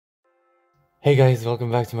Hey guys,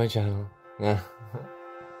 welcome back to my channel. I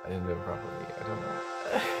didn't do it properly, I don't know.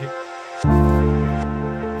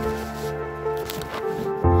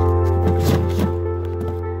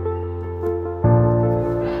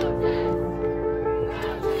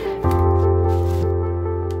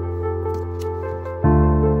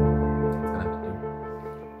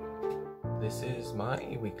 This is my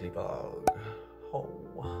weekly vlog.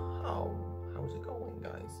 How's it going,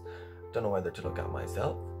 guys? Don't know whether to look at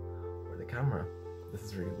myself or the camera. This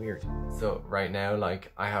is really weird. So right now,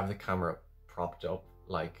 like, I have the camera propped up,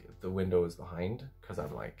 like the window is behind, because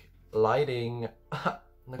I'm like, lighting.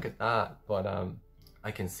 Look at that. But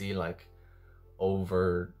I can see like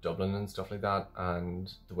over Dublin and stuff like that,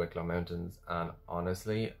 and the Wicklow Mountains, and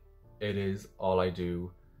honestly, it is all I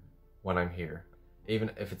do when I'm here.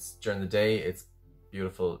 Even if it's during the day, it's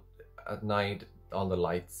beautiful. At night, all the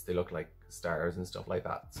lights, they look like stars and stuff like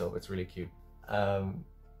that, so it's really cute.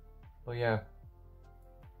 But yeah,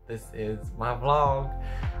 this is my vlog.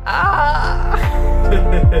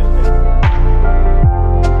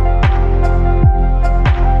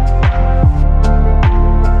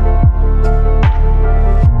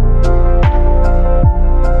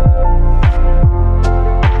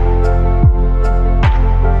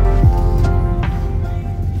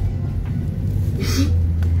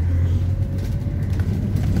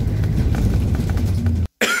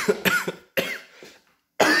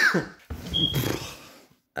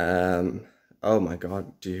 Oh my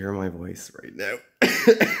god, do you hear my voice right now?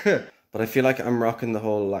 But I feel like I'm rocking the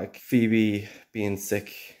whole like Phoebe being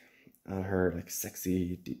sick and her like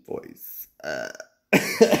sexy deep voice.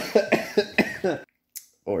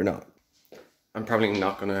 Or not. I'm probably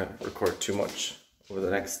not gonna record too much over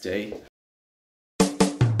the next day.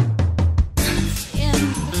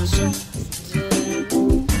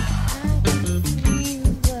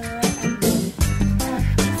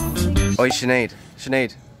 Oi,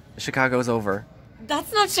 Sinead, Chicago's over.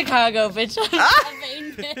 That's not Chicago, bitch.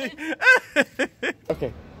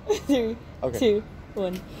 Okay. 3, 2,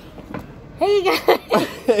 1. Hey guys!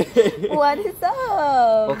 What is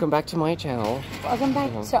up? Welcome back to my channel. Welcome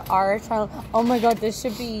back to our channel. Oh my god, this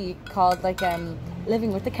should be called like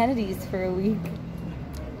Living with the Kennedys for a week.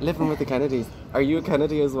 Living with the Kennedys. Are you a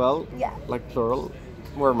Kennedy as well? Yeah. Like plural?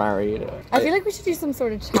 We're married. I feel like we should do some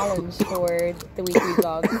sort of challenge for the weekly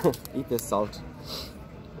vlog. Eat this salt.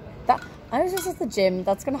 I was just at the gym.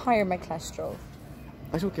 That's gonna higher my cholesterol.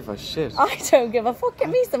 I don't give a shit. I don't give a fuck. Give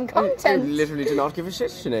me some content. I literally do not give a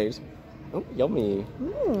shit, Sinead. Oh, yummy.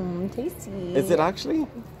 Mmm, tasty. Is it actually?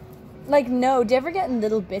 Like, no. Do you ever get in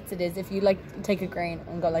little bits it is if you like take a grain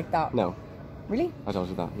and go like that? No. Really? I don't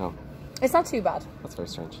do that, no. It's not too bad. That's very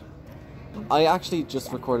strange. I actually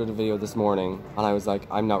just recorded a video this morning and I was like,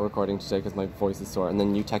 I'm not recording today because my voice is sore. And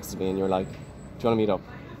then you texted me and you were like, do you want to meet up?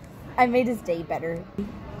 I made his day better.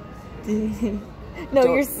 No,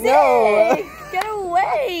 you're sick! No. Get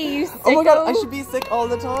away, you sicko! Oh my god, I should be sick all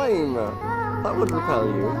the time! That would repel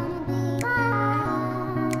you.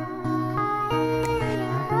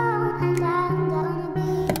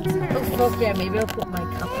 Oh fuck yeah, maybe I'll put my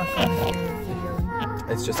cup up on your video.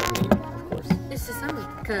 It's just me, of course. It's just on me,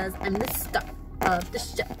 because I'm the star of the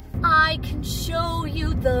show. I can show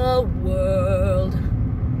you the world.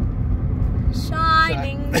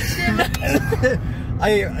 Shining shimmer.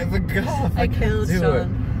 I forgot. I can't do it.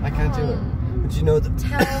 I can't do it. Do you know the...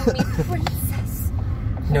 Tell me, princess.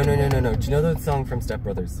 No. Do you know the song from Step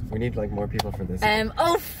Brothers? We need like more people for this.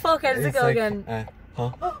 Oh fuck, how does it go like, again?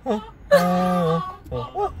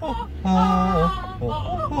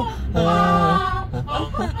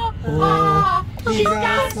 She's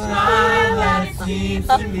got a smile that it seems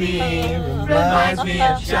to me reminds me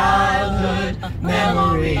of childhood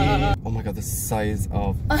memory. Oh my god, the size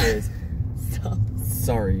of his...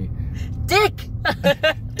 Sorry. Dick!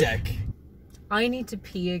 Dick. I need to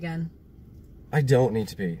pee again. I don't need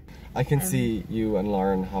to pee. I can see you and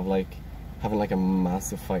Lauren having like a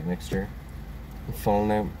massive fight next year. I'm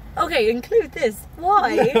falling out. Okay, include this.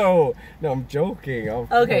 Why? No, I'm joking.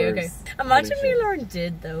 Okay. Imagine me and Lauren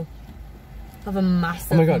did though. Have a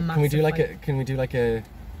massive. Oh my god, can we do like a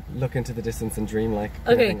look into the distance and dream like?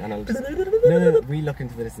 Okay. And I'll just no. We look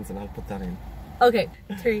into the distance and I'll put that in. Okay,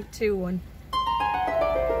 3, 2, 1.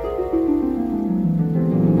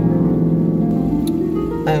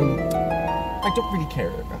 I don't really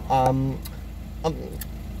care.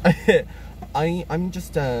 I'm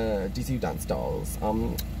just DCU dance dolls.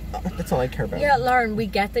 That's all I care about. Yeah, Lauren, we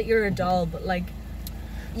get that you're a doll, but like,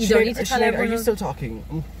 you don't need to tell everyone. Are you still talking?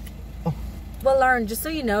 Oh. Well, Lauren, just so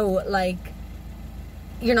you know, like,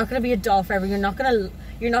 you're not gonna be a doll forever. You're not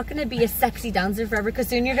gonna be a sexy dancer forever, because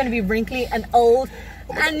soon you're gonna be wrinkly and old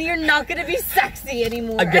And you're not gonna be sexy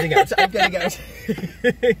anymore. I'm getting out. I'm getting out.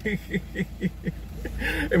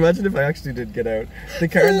 Imagine if I actually did get out. The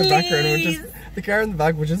car in the background would just. The car in the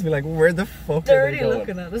back would just be like, where the fuck They're are they already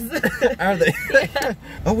going? looking at us. Are they? Yeah.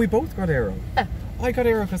 Oh, we both got aero. Yeah. I got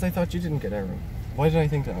aero because I thought you didn't get aero. Why did I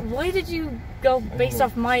think that? Why did you go based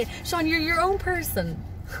off my... Sean, you're your own person.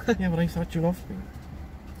 Yeah, but I thought you loved me.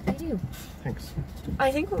 I do. Thanks.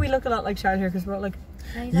 I think we look a lot like Charlotte here because we're all like...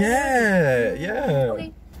 Yeah, yeah.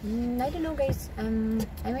 Okay. I don't know, guys. I'm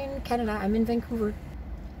in Canada. I'm in Vancouver.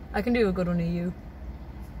 I can do a good one of you.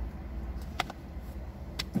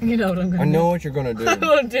 You know what I'm gonna do. I know what you're gonna do. I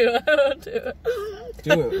won't do it. I won't do it.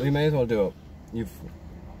 Do it. We may as well do it.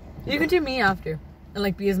 You can do me after. And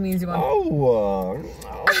like be as mean as you want. Oh.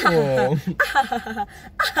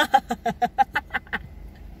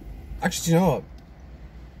 Actually, do you know what?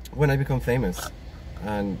 When I become famous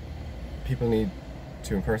and people need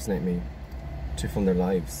to impersonate me to fund their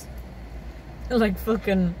lives. Like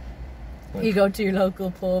fucking... Like, you go to your local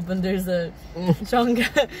pub and there's a... Sean... In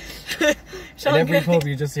every pub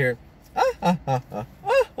you just hear...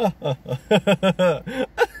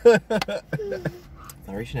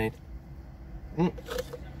 Sorry, Sinead. Usually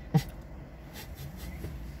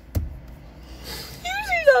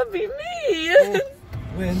that'd be me.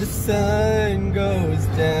 When the sun goes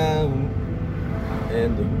down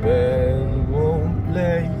and the bell won't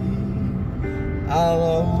play, I'll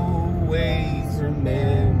always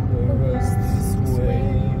remember us this way.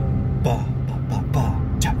 Ba ba ba ba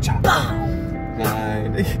cha cha.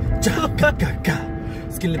 Nine cha ga ga ga.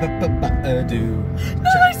 Skilly ba ba ba do.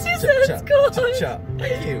 No, I see that it's gone. Cha cha.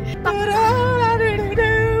 Thank you.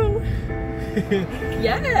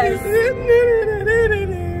 Yes.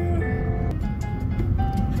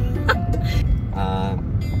 I'm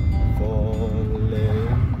falling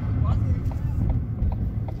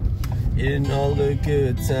in all the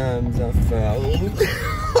good times I found.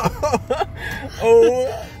 Oh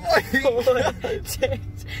my God.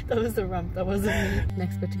 That was the rump, that wasn't me.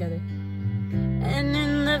 Next bit together. And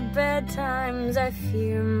in the bad times I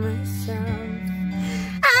fear myself.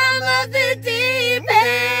 I'm at the deep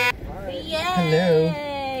end. Yay! Hello.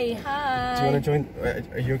 Hi. Do you want to join?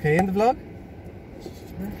 Are you okay in the vlog?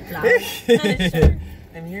 Sure.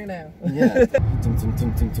 I'm here now. Yeah.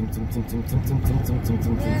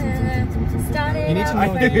 Started You need to know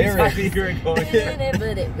out the with- lyrics.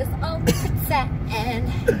 But it was all sad.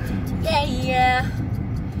 Yeah, yeah.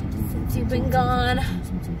 Since you've been gone, I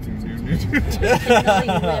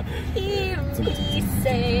know you will hear me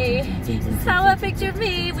say, it's how I picture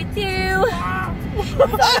me with you.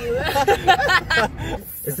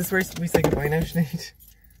 Is this where we say goodbye now, Sinead?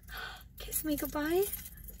 Kiss me goodbye.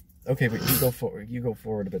 Okay, but you go forward. You go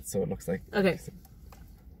forward a bit, so it looks like. Okay.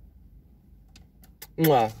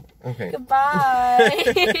 Mwah. Okay. Goodbye.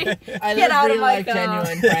 I Get out love of real my life car.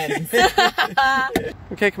 genuine friends.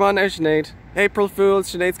 Okay, come on now, Sinead. April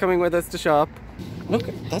Fools. Sinead's coming with us to shop. Look,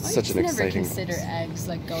 that's I such just an never exciting. consider eggs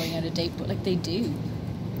like going on a date, but like they do.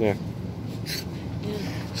 Yeah.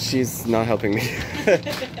 She's not helping me.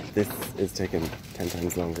 This is taking 10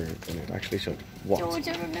 times longer than it actually should. What? George,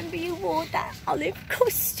 I remember you wore that olive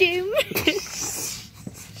costume.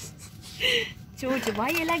 Georgia, why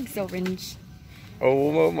are your legs orange?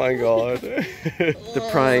 Oh my God. The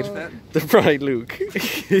pride Luke.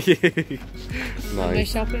 Am I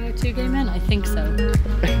Nice. shopping with two gay men? I think so.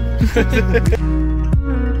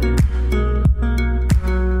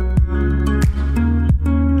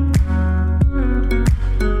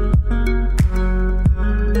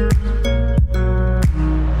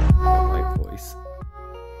 My voice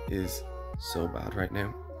is so bad right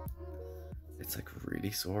now. It's like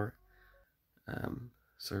really sore.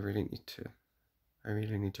 So I really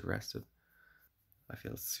need to rest it. I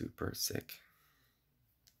feel super sick.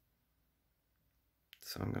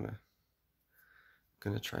 So I'm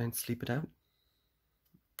gonna try and sleep it out.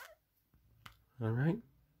 All right.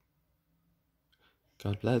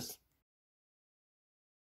 God bless.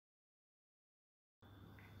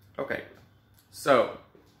 Okay. So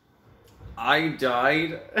I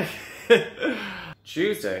died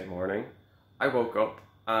Tuesday morning. I woke up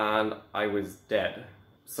and I was dead.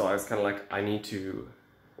 So I was kind of like, I need to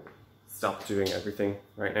stop doing everything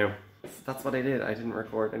right now. So that's what I did. I didn't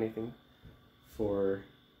record anything for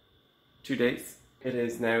 2 days. It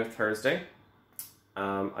is now Thursday.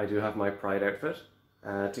 I do have my pride outfit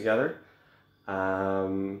together.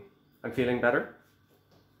 I'm feeling better.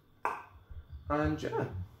 And yeah,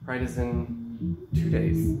 pride is in 2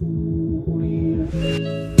 days.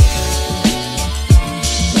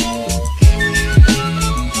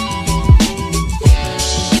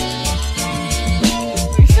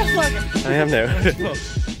 I am now.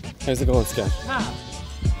 How's it going, Scott?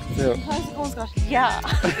 So. How's it going, Scott? Yeah.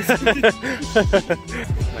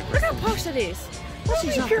 Look how posh that is.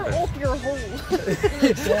 You're up your hole.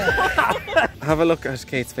 Have a look at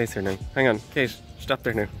Kate's face here now. Hang on, Kate, stop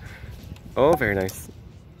there now. Oh, very nice.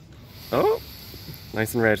 Oh,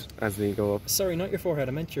 nice and red as they go up. Sorry, not your forehead,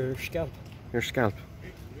 I meant your scalp. Your scalp.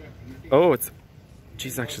 Oh, it's...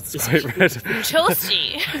 Jeez, actually, it's quite red.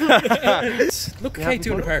 Chelsea. Look at Kate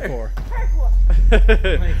doing the parkour.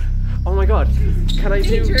 Oh my god, can I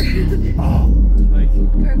do... Oh, like...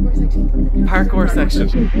 Parkour section.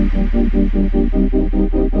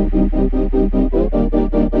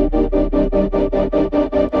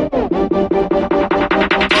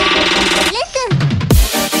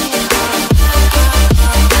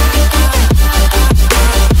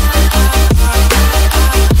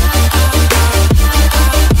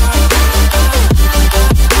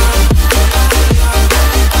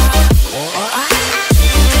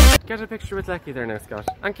 Get a picture with Lecky there now, Scott.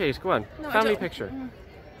 And Kate, go on. No, Family picture.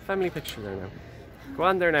 Family picture there now. Go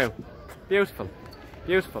on there now. Beautiful.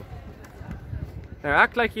 Beautiful. Now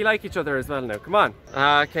act like you like each other as well now. Come on.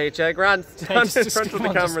 Ah, Kate, grand. Stand in front of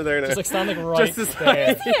the camera there now. Just like standing right just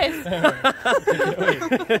there.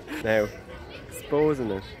 Now,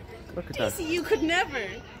 exposing it. Look at that. DCU could never.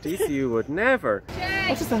 DCU would never.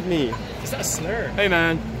 What does that mean? Is that a slur? Hey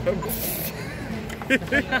man. Where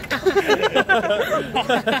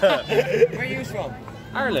are you from?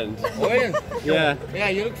 Ireland. Ireland? Yeah. Yeah,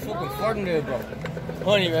 you look fucking foreign there, bro.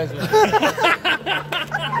 Honey, man.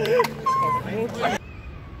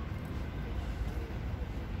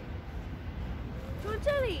 Two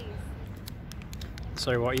jellies.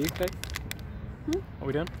 Sorry, what are you, Kate? What are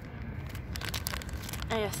we doing?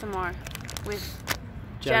 ASMR with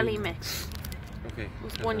jelly mix. Okay.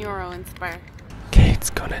 With €1 in Spar. Kate's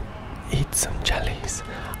gonna eat some jellies,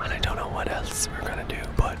 and I don't know what else we're gonna do,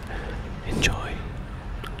 but enjoy.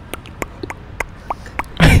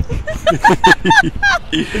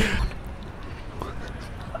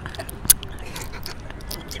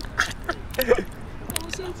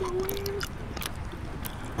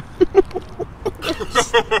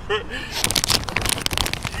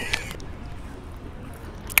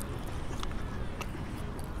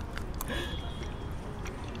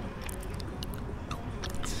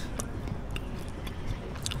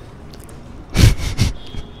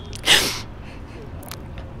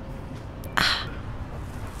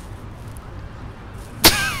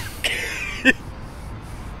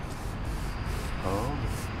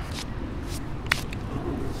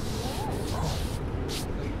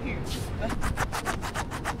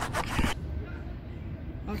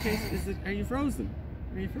 Okay, are you frozen?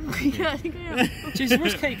 Are you frozen? Yeah, I think I am. Jeez,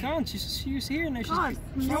 where's Kate gone? She's here now. God,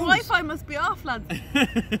 She's your Wi-Fi must be off, lads.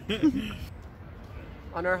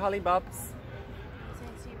 On our holly bobs.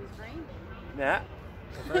 Yeah.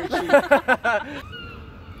 Do you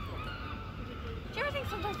ever think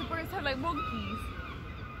sometimes the birds have like monkeys?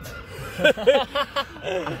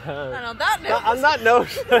 And on that note. On that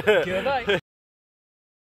note. Goodbye.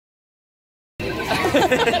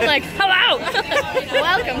 Like, hello!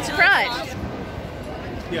 Welcome to Pride.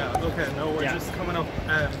 Yeah, okay, no, we're just coming up.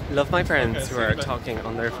 Love my friends Okay, who so are that- talking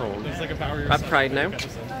on their phone. There's like a barrier. At Pride now.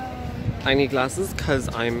 I need glasses because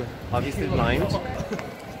I'm obviously blind.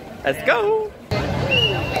 Let's go!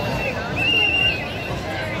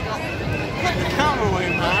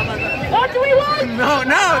 What do we want?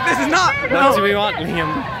 No, this is not. What do we want,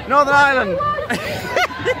 Liam? Northern Ireland.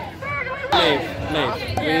 Maeve,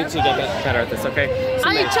 we need to get better at this, okay? So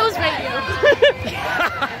I Maeve. chose radio.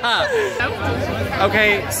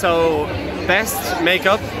 Okay, so best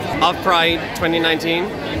makeup of Pride 2019.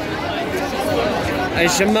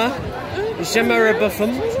 Shimmer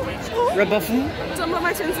rebuffum. Done by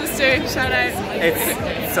my twin sister. Shout out.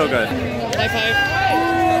 It's so good. High five.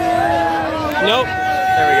 Nope.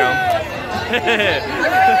 There we go.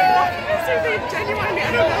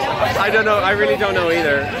 I don't know. I really don't know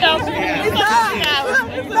either.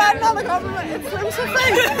 Is that not a compliment? It's from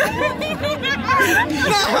something.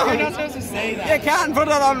 You're not supposed to say that. You can't put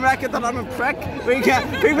it on record that I'm a prick. We can't.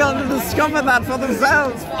 People will discover that for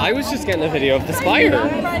themselves. I was just getting a video of the spire.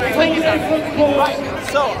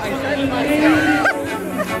 So I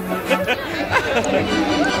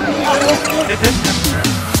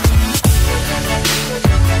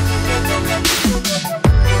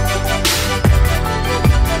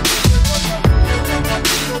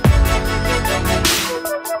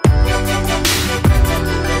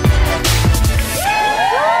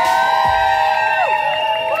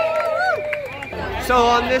So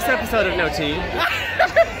on this episode of No Tea,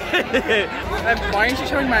 why aren't you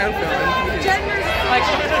showing my outfit? Gender's I'll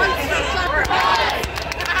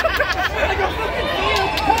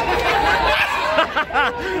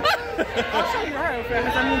show you our outfit.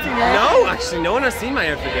 Has anyone seen yours? No, actually, no one has seen my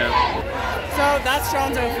outfit yet. So that's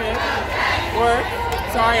Sean's outfit. Work.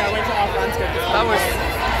 Sorry, I went to off landscape. That was.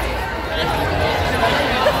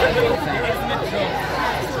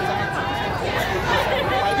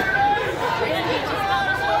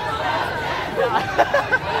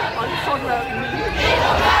 I'm just talking about me.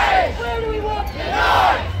 Where do we walk?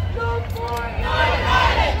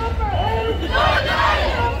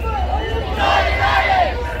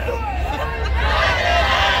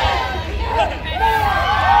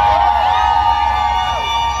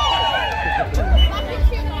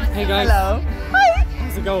 Hey guys. Hello. Hi.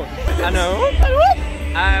 How's it going? Hello.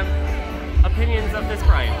 Opinions of this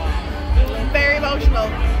pride? Very emotional.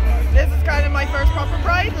 This is kind of my first proper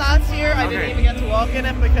pride. Last year I didn't even get to walk in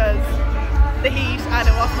it because the heat and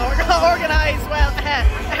it wasn't organised well.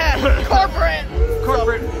 Corporate.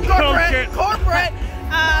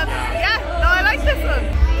 Yeah, no, I like this one.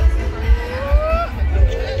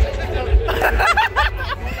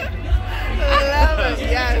 Love it,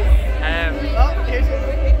 yes. Oh, here's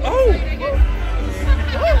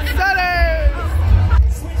Sellers!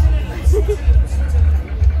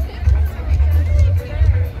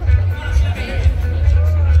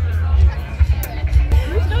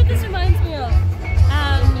 You know what this reminds me of?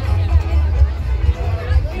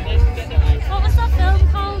 What was that film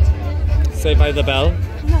called? Saved by the Bell?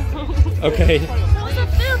 No. Okay. What was the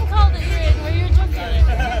film called that you're in where you're drunk in it?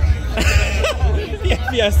 The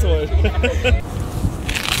MPS one.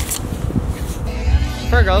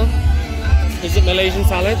 Virgo, is it Malaysian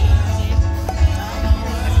salad?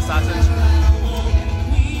 It's a sausage.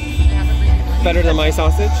 Better than my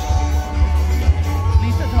sausage?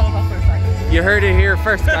 Lisa told us for a second. You heard it here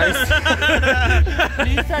first, guys.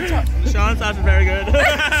 Sean's sauce is very good.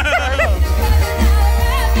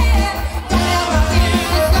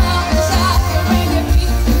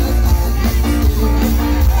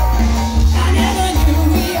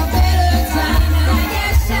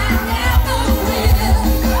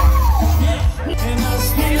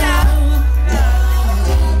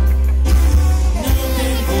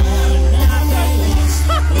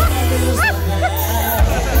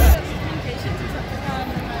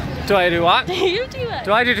 Do I do what? You do it.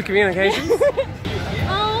 Do I do the communications?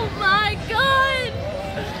 Oh my god!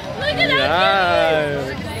 Look at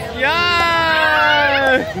that!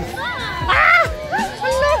 Yeah! Do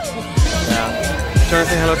you want to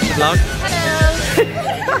say hello to the vlog? Hello!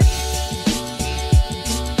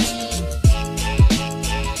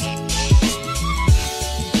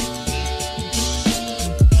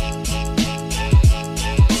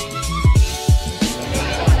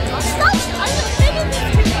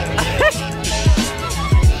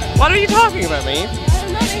 What are you talking about, me?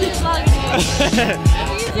 I'm not really vlogging you.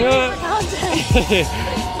 I'm using it for content.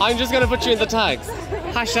 I'm just gonna put you in the tags.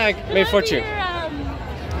 Hashtag made for you.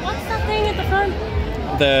 What's that thing at the front?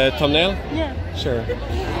 The thumbnail? Yeah. Sure.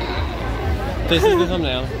 This is the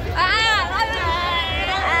thumbnail.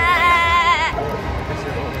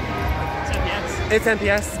 It's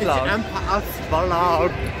MPS vlog. MPS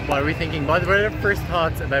vlog. What are we thinking? What were your first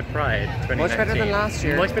thoughts about Pride 2019? Much better than last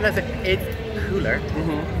year. Much better. It's cooler.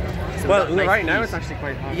 So Well, that's nice right now heat. it's actually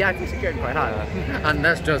quite hot. Yeah, it's actually getting quite hot. And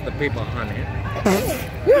that's just the people on it.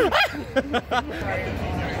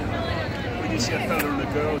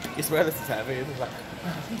 You swear this is heavy, isn't it?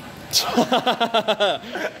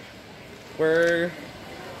 We're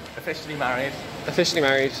Officially married. officially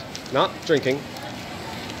married. Not drinking.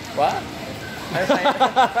 What? I'm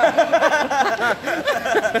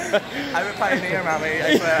a pioneer, mammy,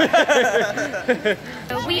 I swear.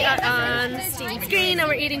 We are on Steve's Green and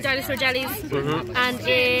we're eating dinosaur jellies. And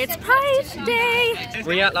it's Pride Day.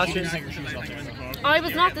 Were you at last year? I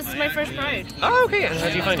was not, this is my first Pride. Oh, okay. And how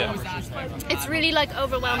do you find it? It's really like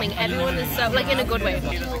overwhelming. Everyone is so, like in a good way.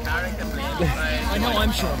 I know,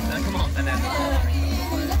 I'm sure. Come on.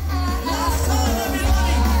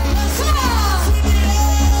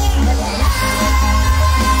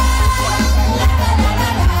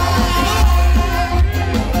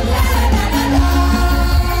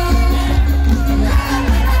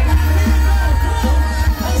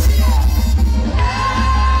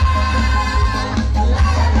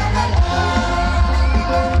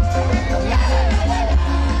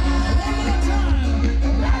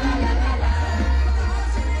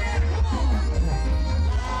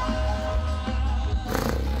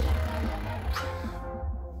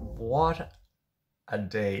 What a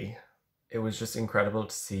day. It was just incredible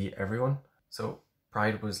to see everyone. So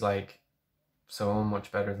Pride was like so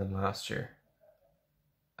much better than last year.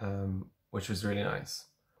 which was really nice.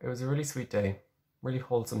 It was a really sweet day, really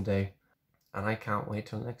wholesome day, and I can't wait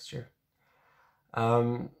till next year.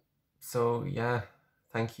 So yeah,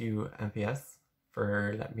 thank you MPS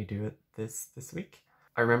for letting me do it this week.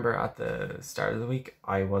 I remember at the start of the week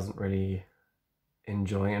I wasn't really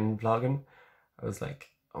enjoying vlogging. I was like,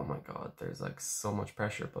 oh my god, there's like so much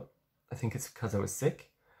pressure, but I think it's because I was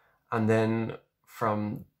sick. And then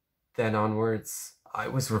from then onwards I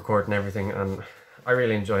was recording everything and I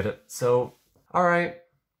really enjoyed it. So alright,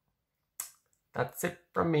 that's it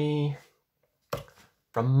from me,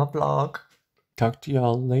 from my vlog. Talk to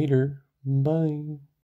y'all later. Bye.